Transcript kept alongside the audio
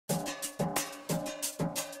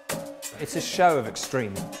It's a show of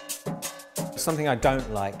extreme. Something I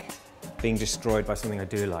don't like being destroyed by something I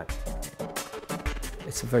do like.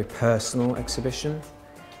 It's a very personal exhibition,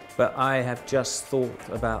 but I have just thought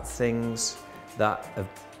about things that have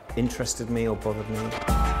interested me or bothered me.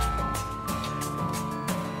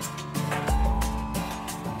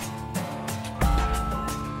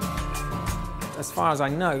 As far as I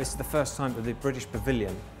know, this is the first time that the British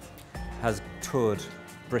Pavilion has toured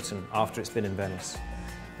Britain after it's been in Venice.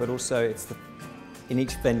 But also, in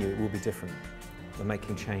each venue it will be different. They're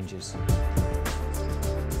making changes.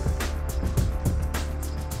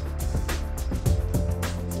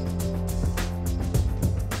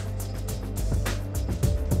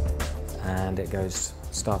 And it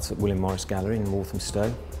starts at William Morris Gallery in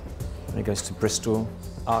Walthamstow, and it goes to Bristol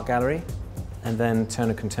Art Gallery, and then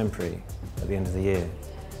Turner Contemporary at the end of the year.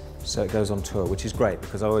 So it goes on tour, which is great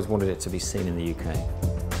because I always wanted it to be seen in the UK.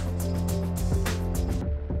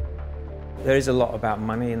 There is a lot about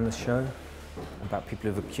money in the show, about people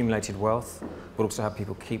who've accumulated wealth, but also how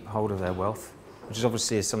people keep hold of their wealth, which is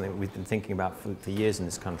obviously something that we've been thinking about for years in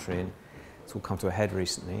this country, and it's all come to a head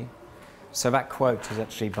recently. So that quote is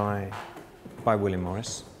actually by William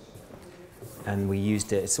Morris, and we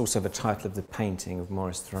used it. It's also the title of the painting of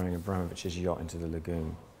Morris throwing Abramovich's yacht into the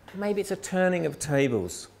lagoon. Maybe it's a turning of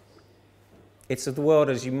tables. It's of the world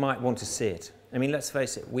as you might want to see it. I mean, let's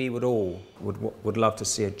face it, we would love to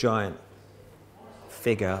see a giant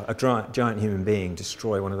figure, a giant human being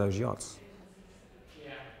destroy one of those yachts.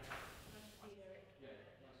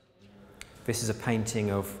 This is a painting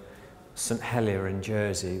of St Helier in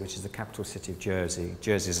Jersey, which is the capital city of Jersey.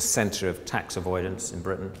 Jersey is a centre of tax avoidance in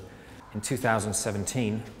Britain. In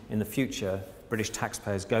 2017, in the future, British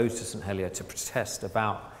taxpayers go to St Helier to protest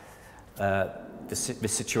about the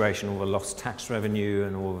situation, all the lost tax revenue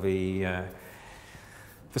and all the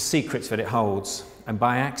secrets that it holds. And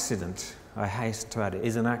by accident, I hasten to add, it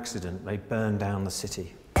is an accident, they burn down the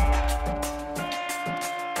city.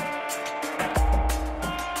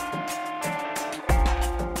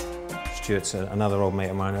 Stuart's another old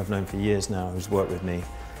mate of mine I've known for years now, who's worked with me.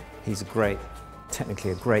 He's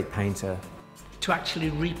technically a great painter. To actually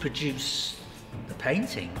reproduce the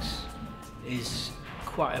paintings is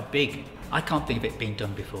quite a big... I can't think of it being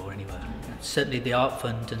done before anywhere. Certainly the Art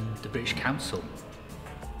Fund and the British Council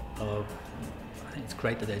I think it's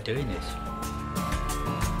great that they're doing this.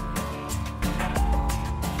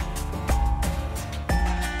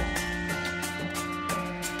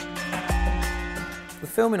 The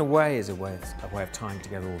film, in a way, is a way of tying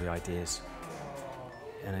together all the ideas.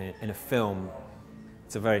 And in a film,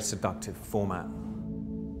 it's a very seductive format.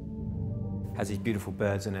 It has these beautiful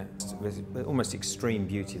birds in it. There's almost extreme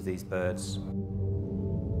beauty of these birds.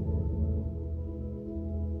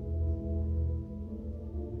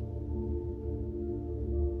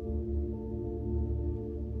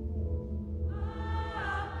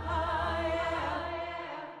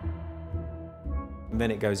 And then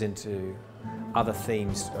it goes into other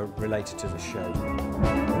themes related to the show.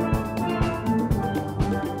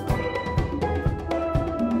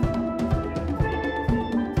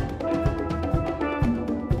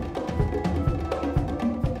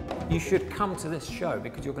 You should come to this show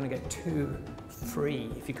because you're going to get 2 free,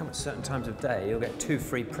 if you come at certain times of day, you'll get 2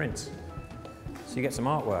 free prints. So you get some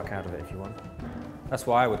artwork out of it if you want. That's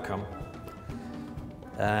why I would come.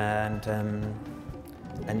 And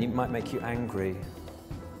it might make you angry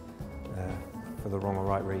for the wrong or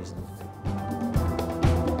right reasons.